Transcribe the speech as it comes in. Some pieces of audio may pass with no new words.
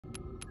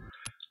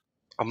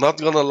I'm not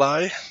gonna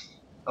lie,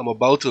 I'm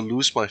about to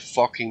lose my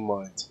fucking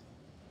mind.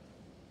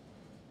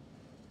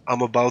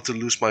 I'm about to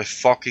lose my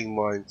fucking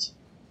mind.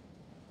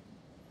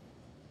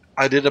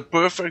 I did a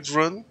perfect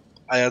run.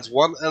 I had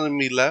one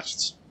enemy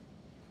left.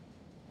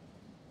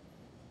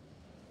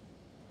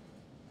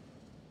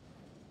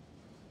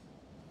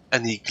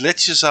 And he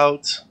glitches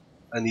out.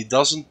 And he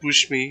doesn't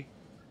push me.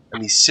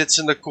 And he sits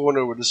in the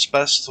corner with a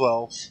SPAS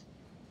 12.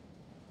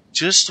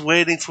 Just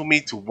waiting for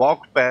me to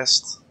walk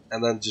past.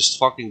 And then just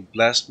fucking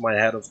blast my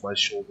head off my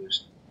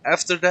shoulders.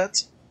 After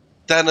that,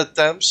 10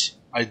 attempts,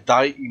 I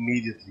die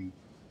immediately.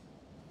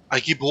 I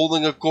keep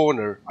holding a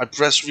corner. I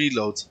press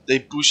reload. They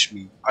push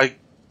me. I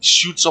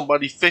shoot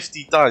somebody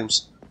 50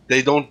 times.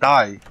 They don't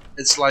die.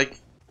 It's like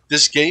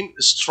this game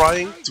is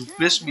trying to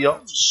piss me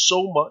off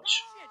so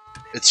much.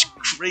 It's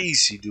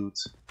crazy, dude.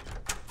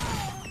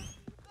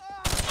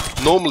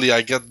 Normally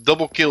I get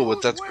double kill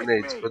with that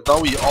grenade, but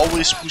now he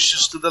always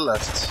pushes to the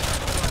left.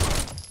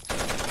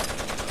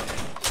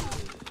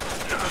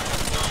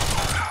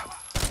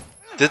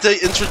 Did they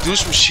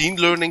introduce machine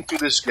learning to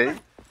this game?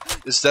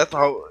 Is that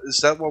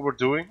what we're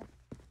doing?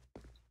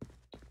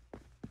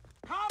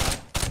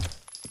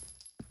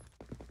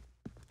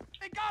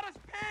 They got us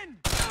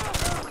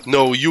pinned.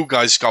 No, you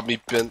guys got me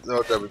pinned.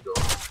 Oh, there we go.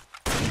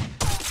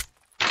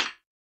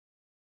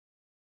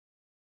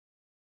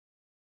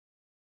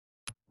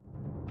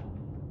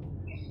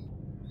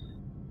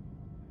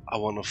 I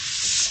wanna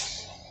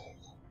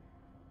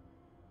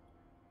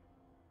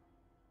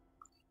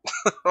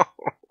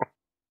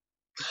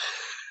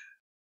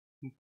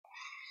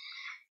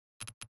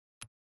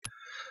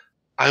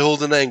I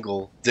hold an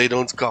angle, they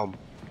don't come.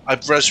 I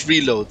press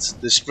reload,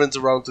 they sprint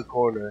around the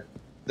corner.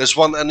 There's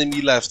one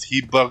enemy left,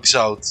 he bugs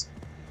out.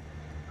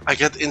 I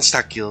get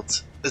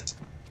insta-killed.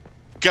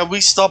 Can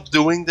we stop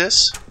doing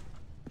this?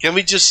 Can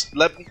we just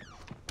let me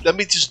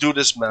just do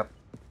this map?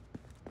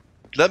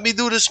 Let me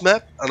do this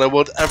map and I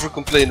won't ever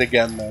complain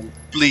again, man.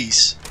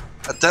 Please.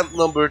 Attempt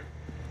number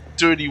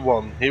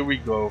 31. Here we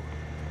go.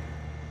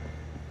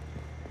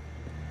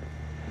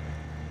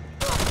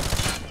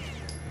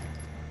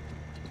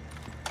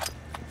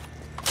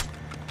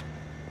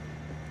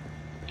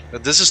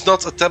 This is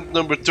not attempt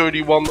number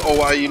 31,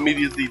 oh I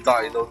immediately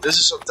die. No, this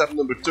is attempt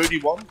number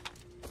 31.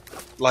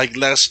 Like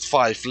last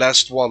 5,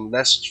 last 1,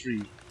 last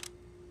 3.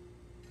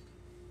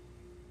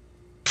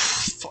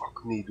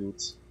 Fuck me,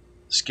 dude.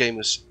 This game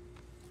is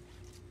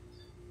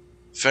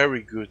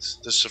very good.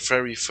 This is a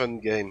very fun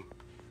game.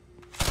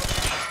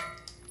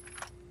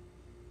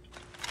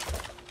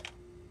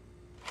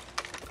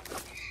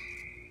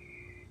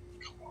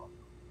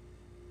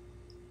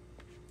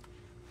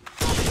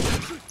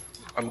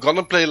 I'm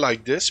gonna play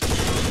like this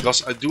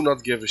because I do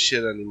not give a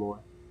shit anymore.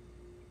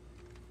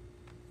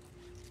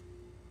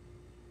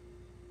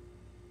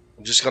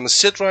 I'm just gonna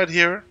sit right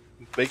here,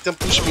 make them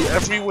push me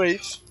every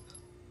wave.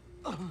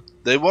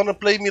 They wanna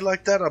play me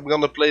like that, I'm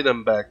gonna play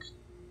them back.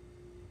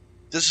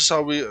 This is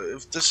how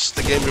if this is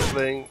the game we're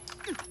playing,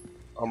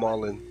 I'm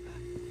all in.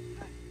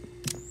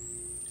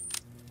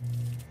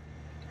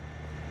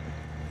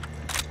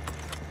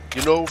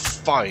 You know,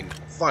 fine,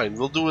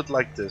 we'll do it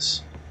like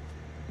this.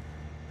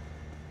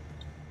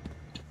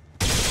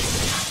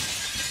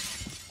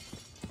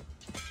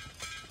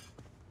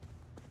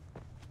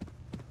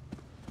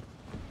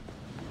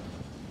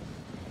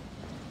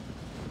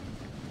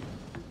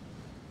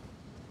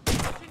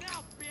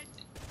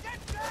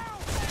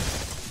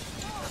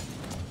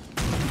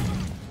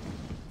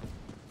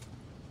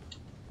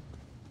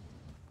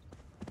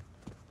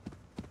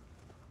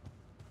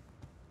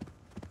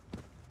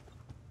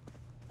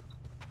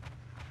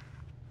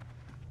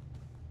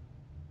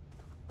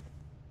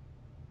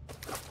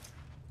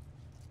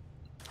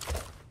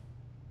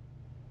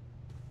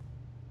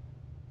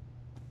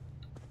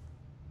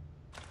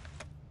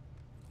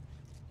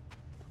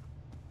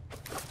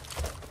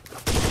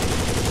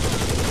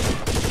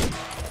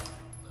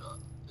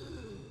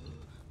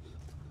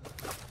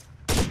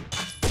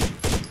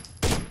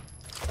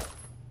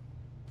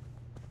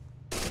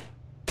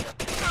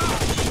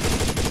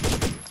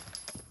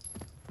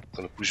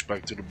 Gonna push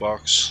back to the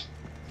box.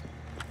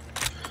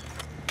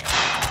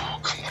 Oh,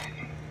 come on.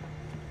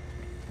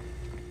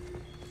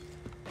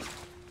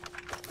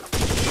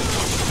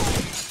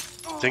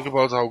 Think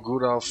about how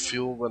good I'll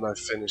feel when I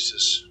finish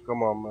this.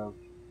 Come on, man.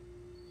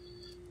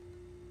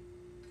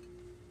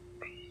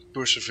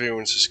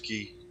 Perseverance is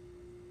key.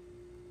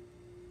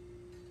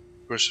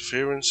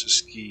 Perseverance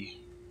is key.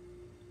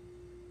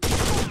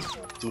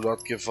 Do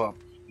not give up.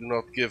 Do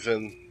not give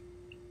in.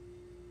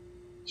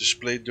 Just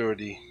play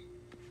dirty.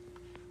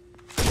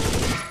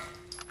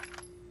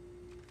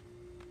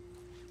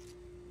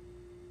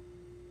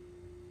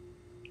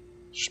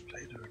 Just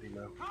play dirty,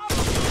 man.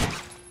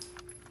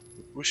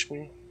 You push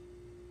me.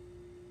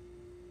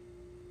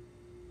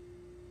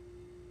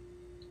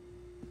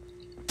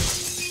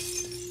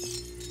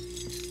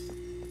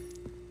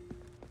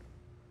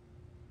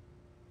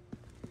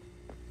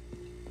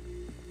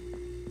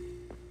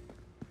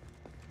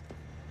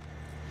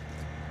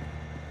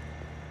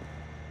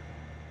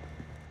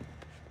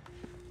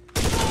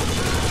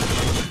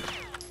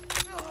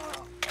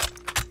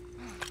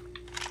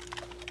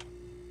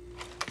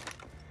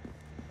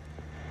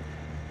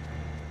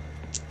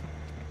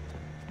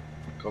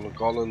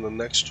 Call in the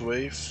next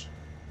wave.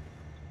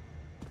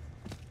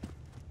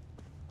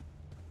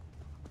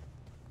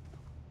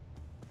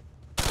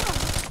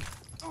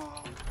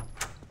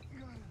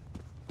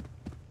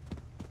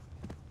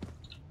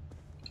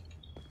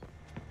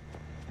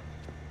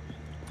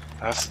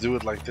 I have to do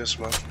it like this,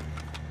 man.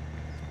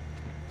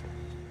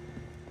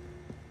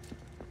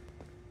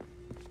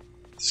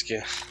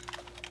 Scare.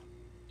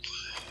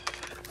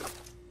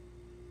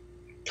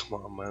 Come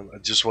on, man. I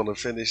just want to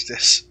finish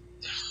this.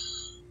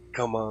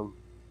 Come on.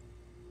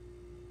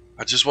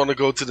 I just want to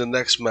go to the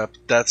next map.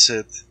 That's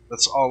it.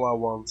 That's all I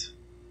want.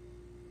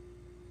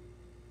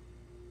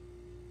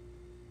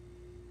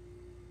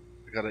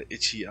 I got an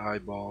itchy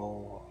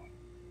eyeball.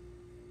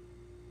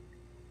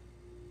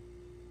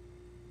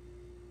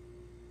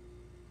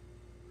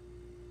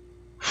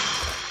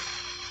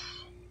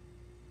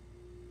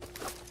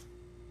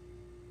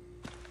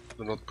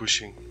 They're not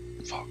pushing.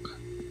 Fuck.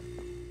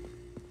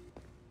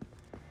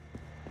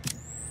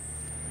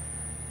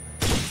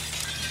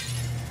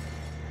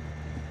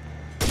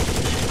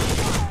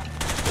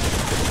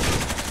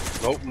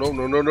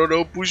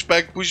 No. Push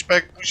back.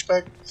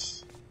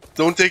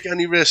 Don't take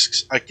any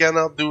risks. I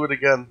cannot do it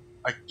again.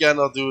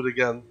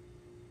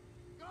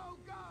 Go!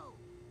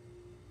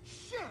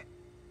 Shit!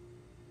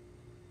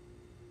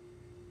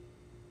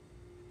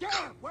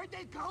 Damn, where'd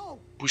they go?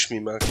 Push me,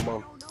 man. Come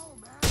on. I don't know,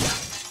 man.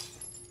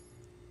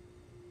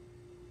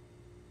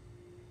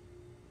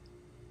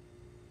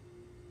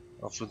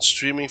 I've been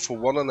streaming for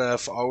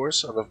 1.5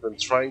 hours and I've been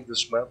trying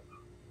this map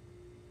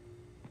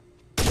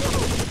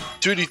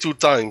 32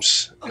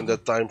 times in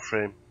that time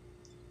frame.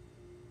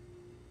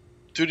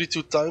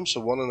 32 times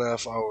in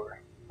 1.5 hours.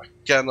 I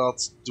cannot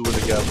do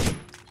it again.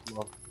 Come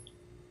on.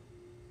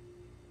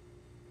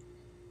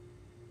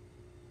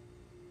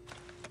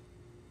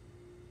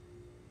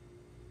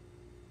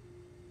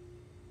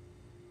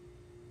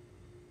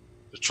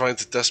 They're trying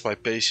to test my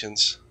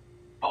patience.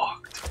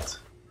 Fuck, dude.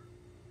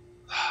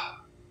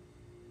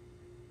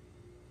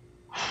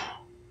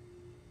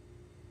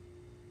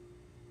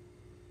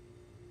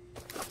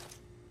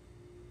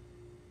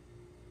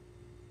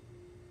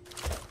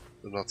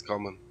 They're not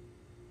coming.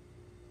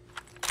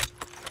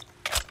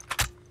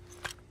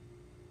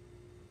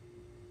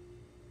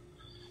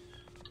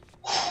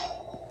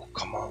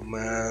 Come on,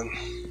 man.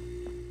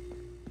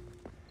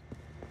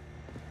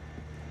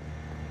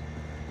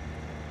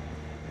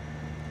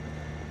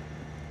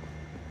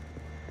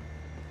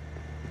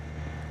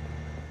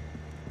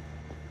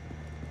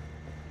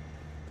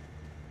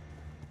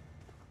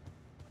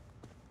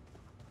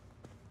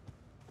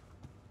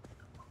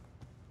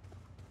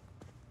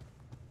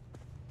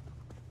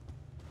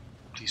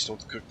 Please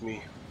don't cook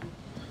me.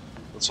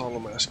 That's all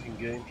I'm asking,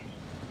 game.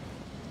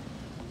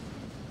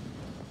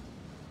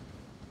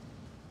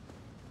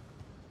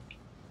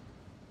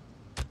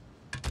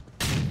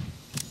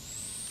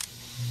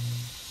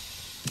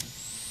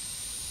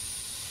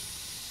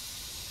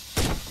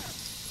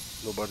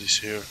 Nobody's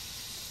here.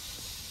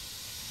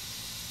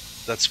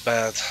 That's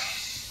bad.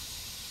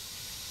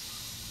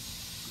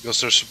 Because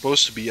there's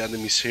supposed to be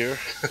enemies here.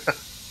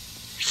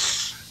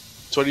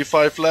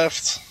 25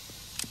 left.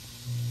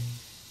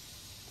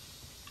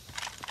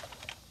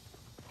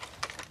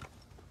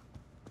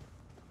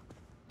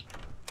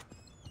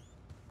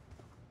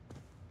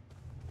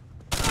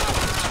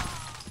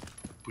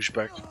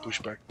 Push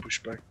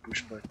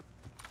back.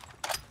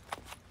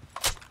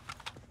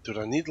 Dude,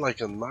 I need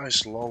like a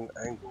nice long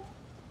angle.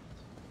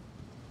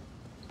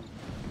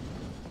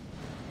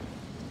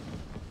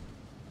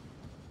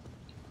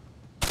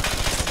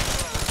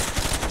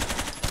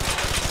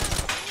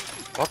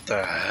 What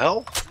the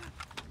hell?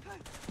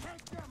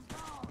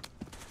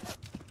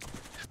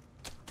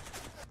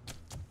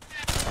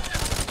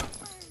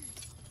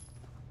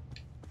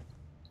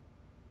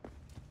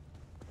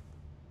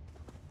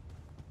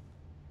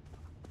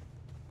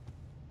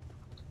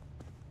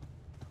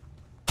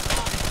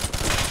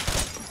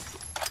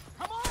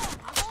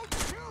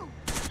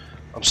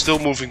 I'm still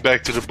moving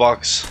back to the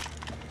box.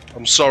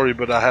 I'm sorry,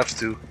 but I have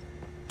to.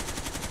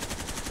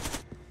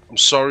 I'm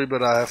sorry,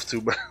 but I have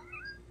to.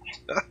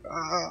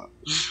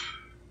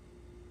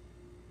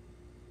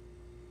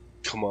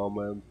 Come on,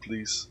 man,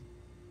 please.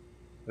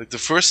 Like the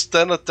first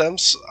 10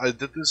 attempts I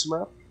did this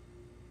map,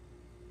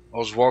 I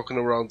was walking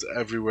around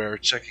everywhere,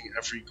 checking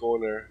every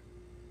corner.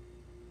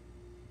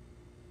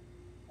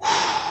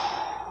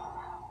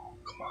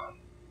 Come on.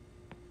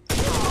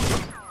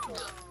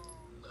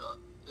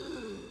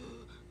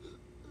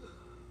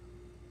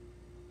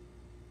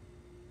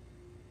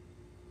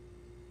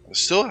 I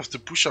still have to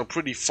push out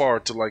pretty far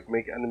to like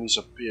make enemies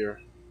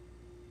appear.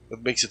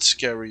 That makes it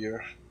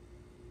scarier.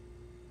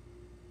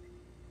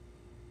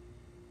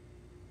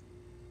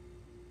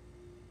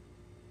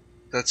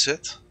 That's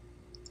it.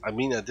 I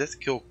mean, I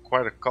did kill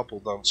quite a couple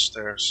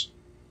downstairs.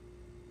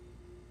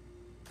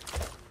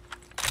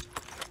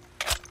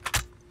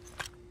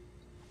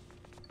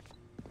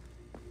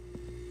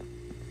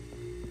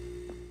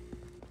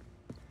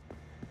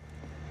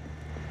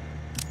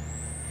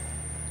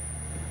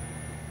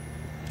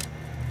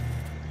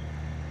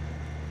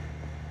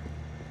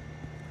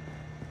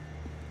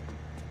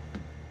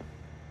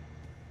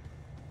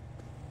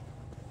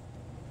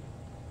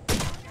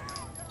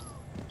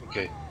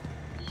 Okay.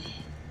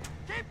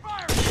 Keep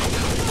firing!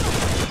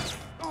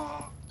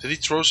 Did he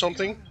throw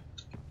something?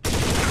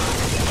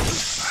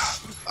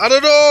 I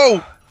don't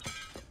know!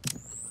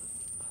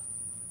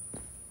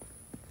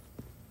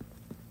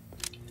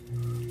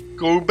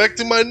 Going back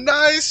to my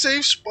nice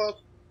safe spot.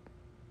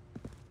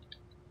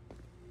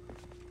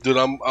 Dude,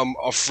 I'm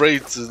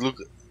afraid to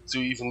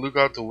even look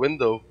out the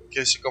window in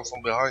case they come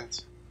from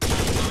behind.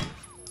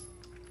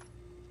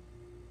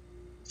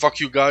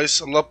 Fuck you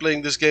guys, I'm not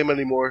playing this game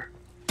anymore.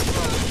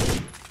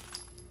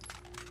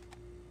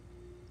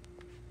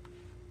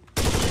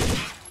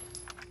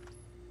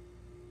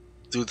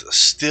 Dude,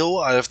 still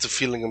I have the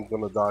feeling I'm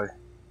gonna die.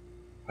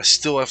 I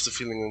still have the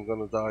feeling I'm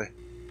gonna die.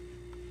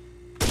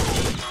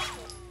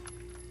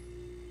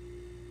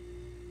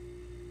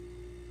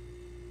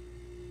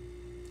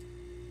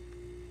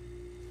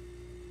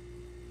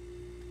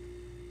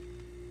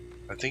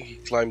 I think he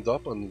climbed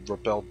up and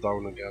rappelled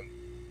down again.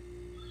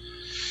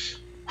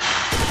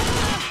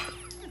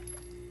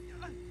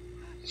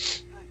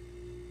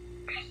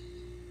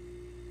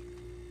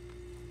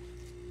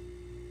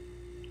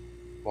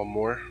 One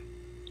more.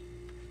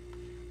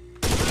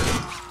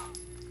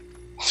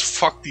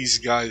 Fuck these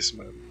guys,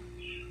 man.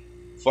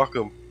 Fuck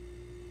them.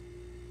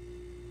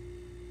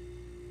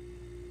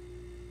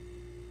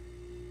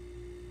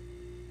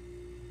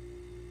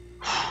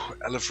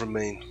 Elf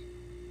remain.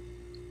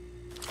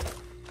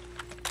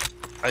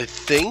 I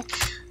think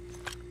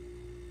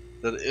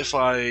that if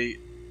I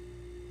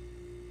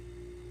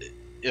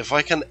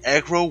can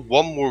aggro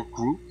one more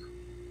group,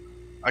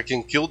 I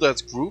can kill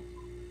that group.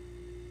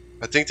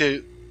 I think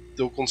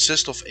they'll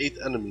consist of 8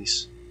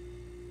 enemies.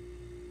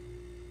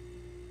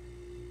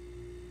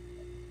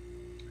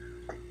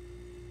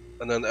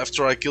 And then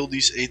after I kill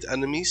these 8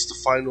 enemies, the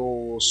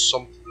final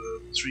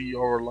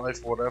 3-hour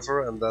life,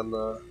 whatever, and then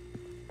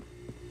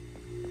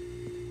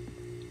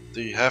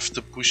they have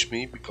to push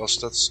me because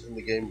that's in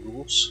the game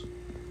rules.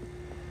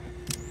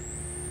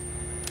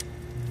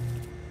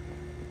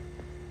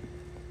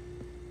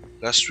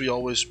 Last 3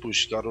 always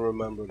push, gotta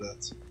remember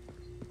that.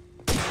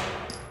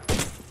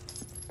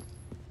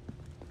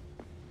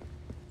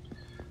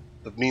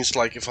 That means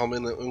like if I'm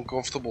in an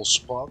uncomfortable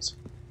spot,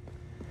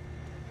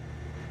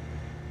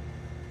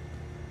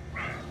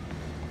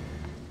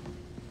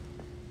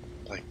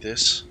 like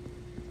this.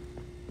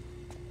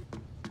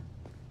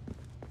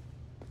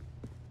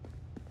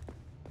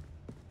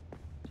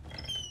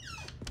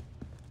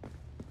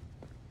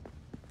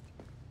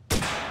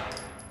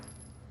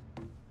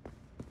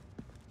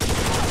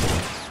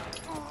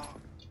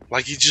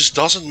 Like he just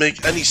doesn't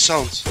make any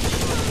sound.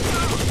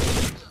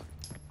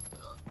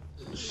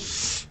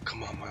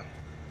 Come on, man.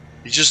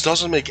 He just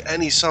doesn't make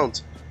any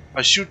sound.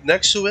 I shoot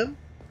next to him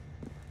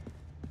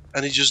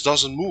and he just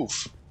doesn't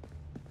move.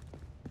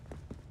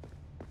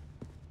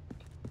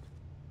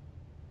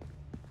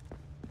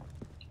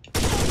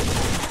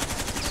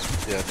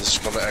 Yeah, this is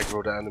gonna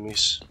aggro the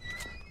enemies.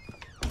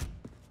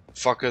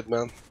 Fuck it,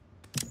 man.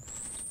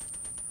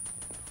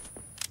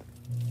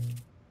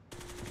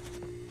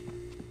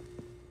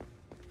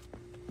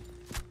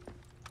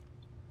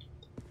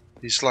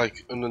 He's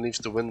like underneath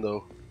the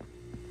window.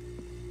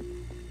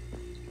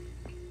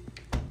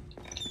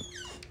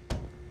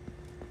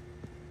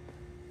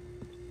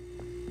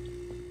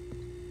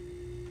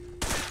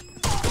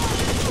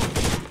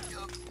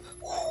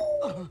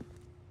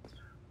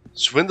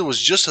 This window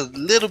was just a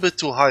little bit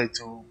too high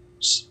to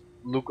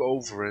look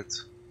over it.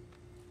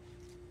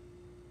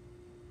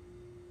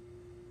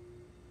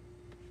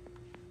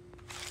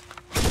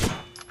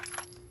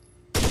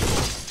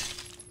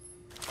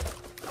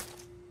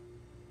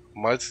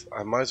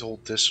 I might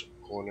hold this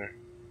corner.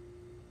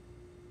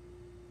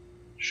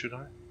 Should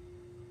I?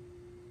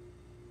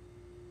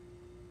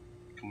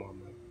 Come on,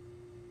 man.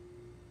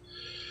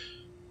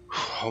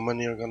 How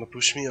many are gonna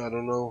push me? I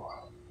don't know.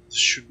 This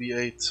should be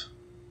 8.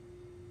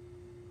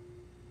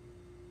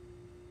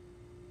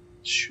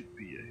 Should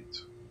be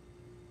 8.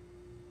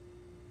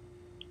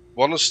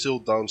 One is still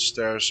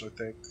downstairs, I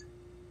think.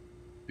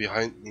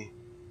 Behind me.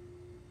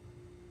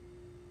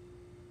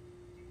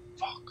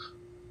 Fuck.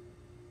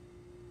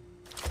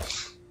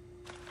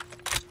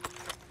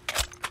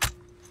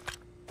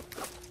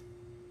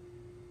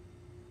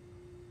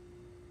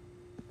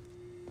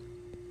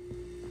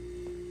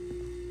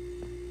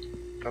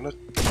 Can it?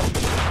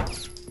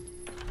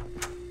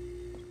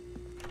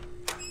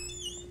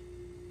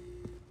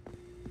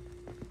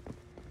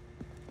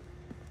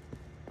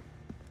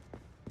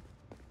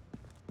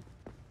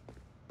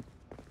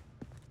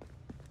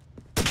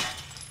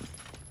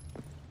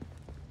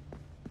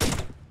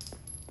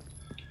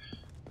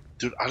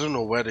 Dude, I don't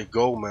know where they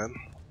go, man.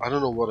 I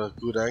don't know what a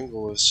good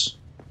angle is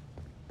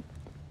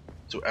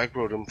to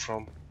aggro them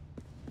from.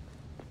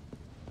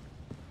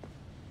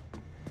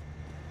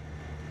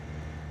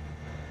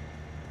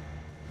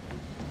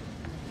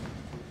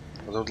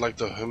 I don't like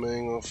the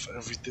humming of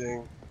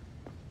everything.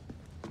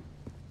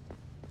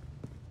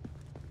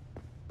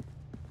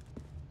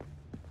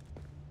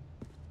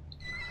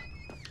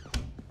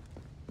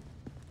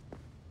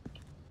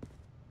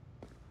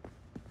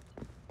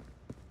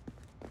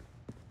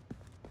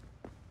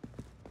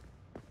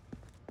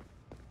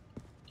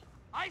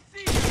 I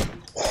see you.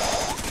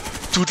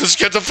 Dude, that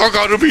scared the fuck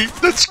out of me.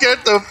 That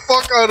scared the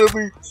fuck out of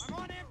me. I'm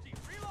on empty.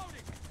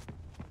 Reloading.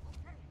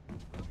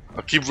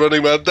 I keep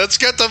running, man. That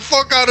scared the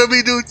fuck out of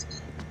me, dude.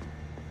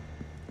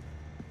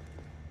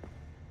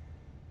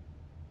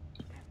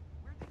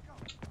 Where'd they go?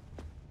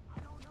 I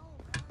don't know,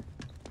 man.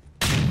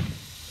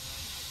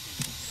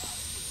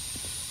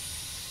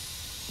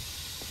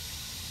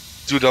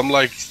 Dude, I'm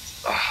like,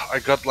 I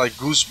got like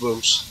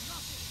goosebumps.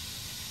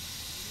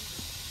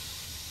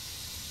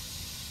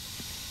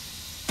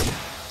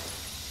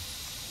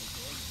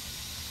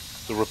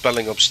 They're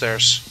rappelling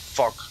upstairs.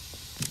 Fuck.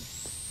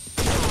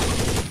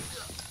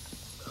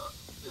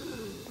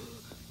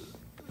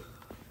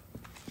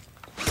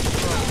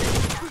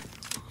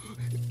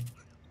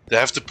 They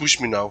have to push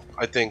me now,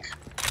 I think.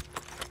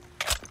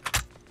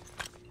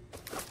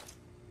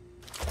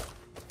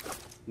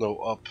 No,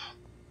 up.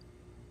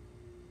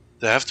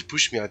 They have to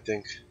push me, I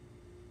think.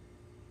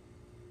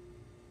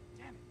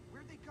 Damn it.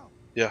 Where'd they go?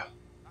 Yeah.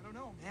 I don't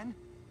know, man.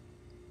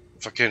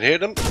 If I can hear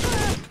them,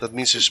 that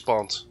means they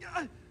spawned.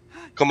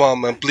 Come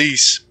on, man,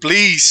 please.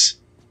 Please.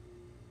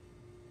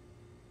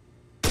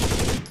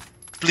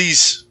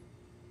 Please.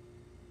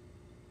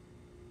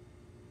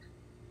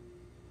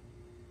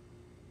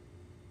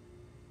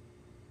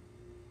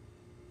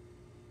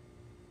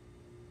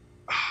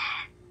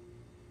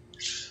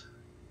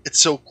 It's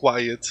so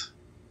quiet.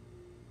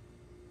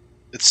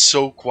 It's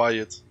so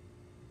quiet.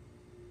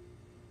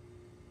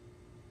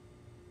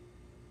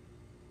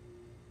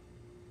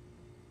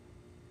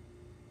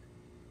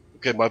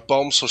 Okay, my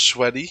palms are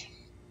sweaty.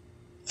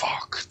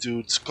 Fuck,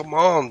 dude. Come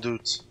on,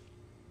 dude.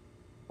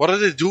 What are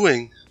they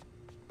doing?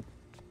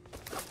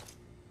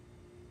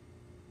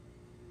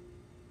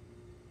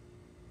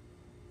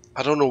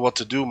 I don't know what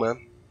to do,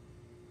 man.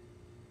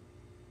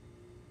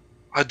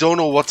 I don't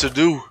know what to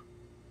do.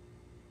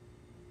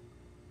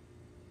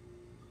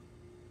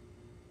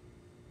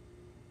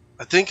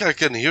 I think I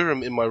can hear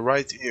him in my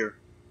right ear.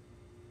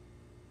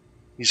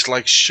 He's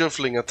like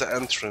shuffling at the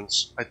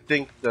entrance. I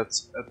think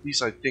that's, at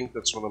least I think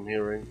that's what I'm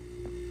hearing.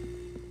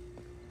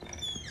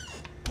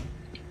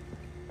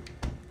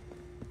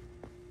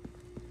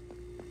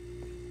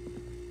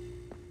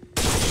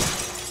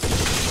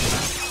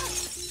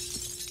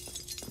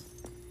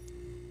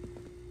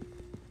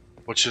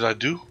 What should I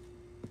do?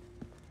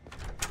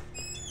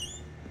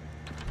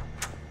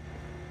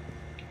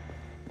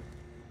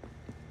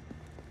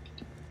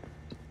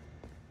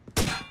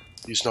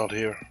 He's not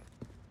here.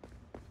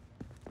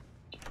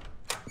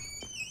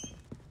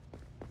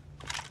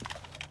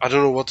 I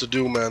don't know what to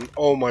do, man.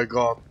 Oh my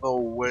god. No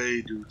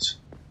way, dude.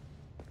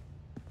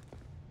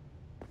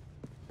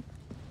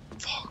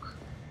 Fuck.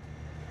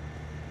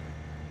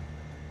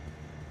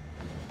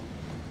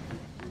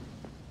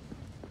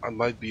 I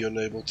might be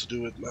unable to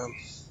do it, man.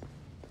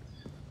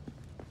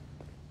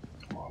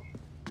 Come on.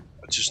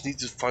 I just need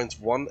to find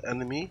one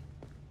enemy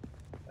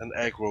and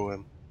aggro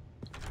him.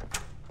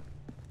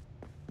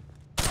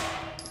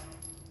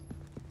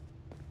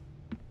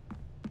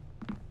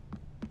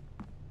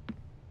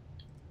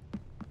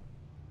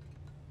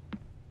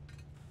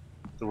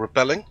 They're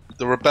repelling.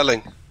 They're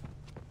repelling.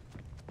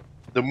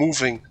 They're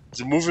moving.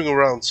 They're moving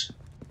around.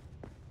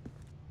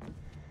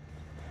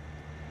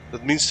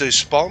 That means they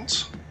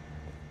spawned.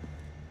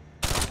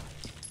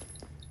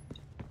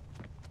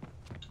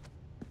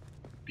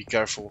 Be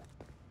careful.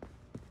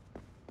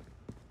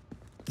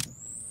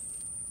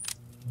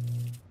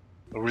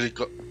 I really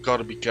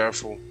gotta be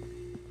careful.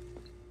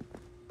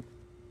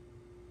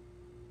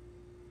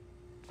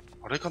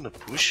 Are they gonna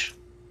push?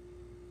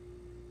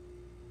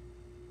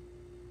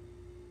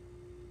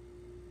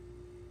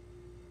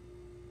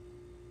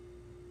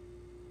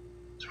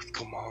 Dude,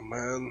 come on,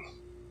 man.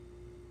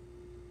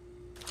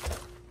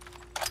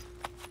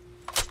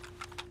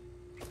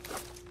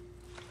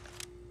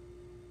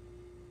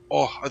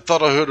 Oh, I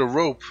thought I heard a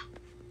rope.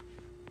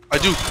 I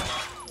do.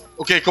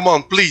 Okay, come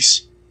on,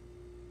 please.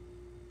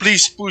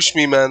 Please push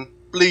me, man.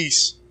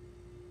 Please.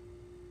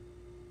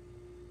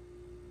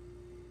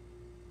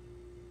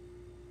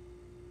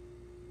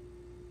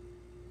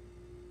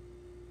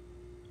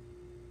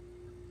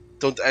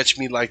 Don't edge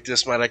me like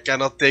this, man. I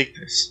cannot take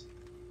this.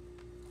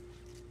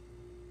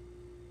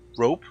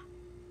 Rope.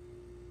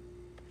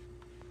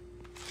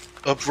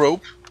 Up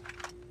rope.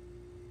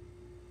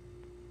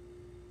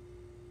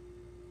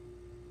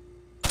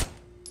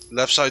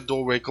 Left side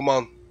doorway, come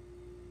on.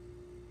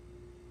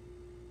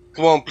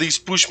 Come on, please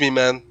push me,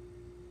 man.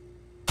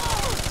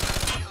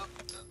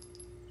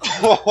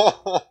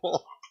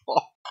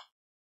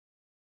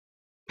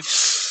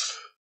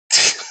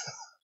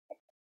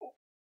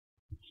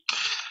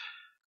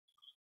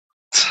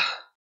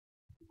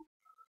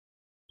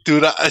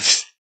 Dude,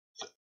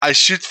 I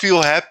should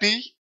feel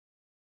happy,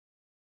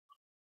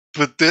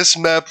 but this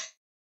map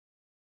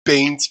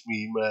pains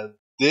me, man.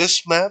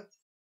 This map,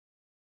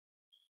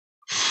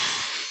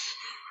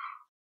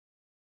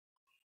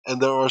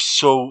 and there are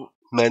so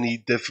many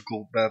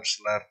difficult maps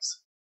left,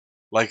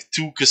 like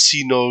 2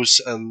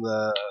 casinos and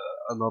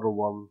another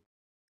one.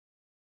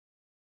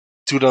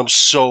 Dude, I'm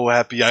so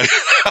happy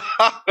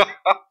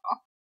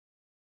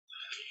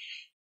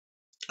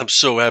I'm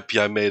so happy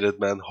I made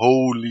it, man.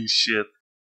 Holy shit.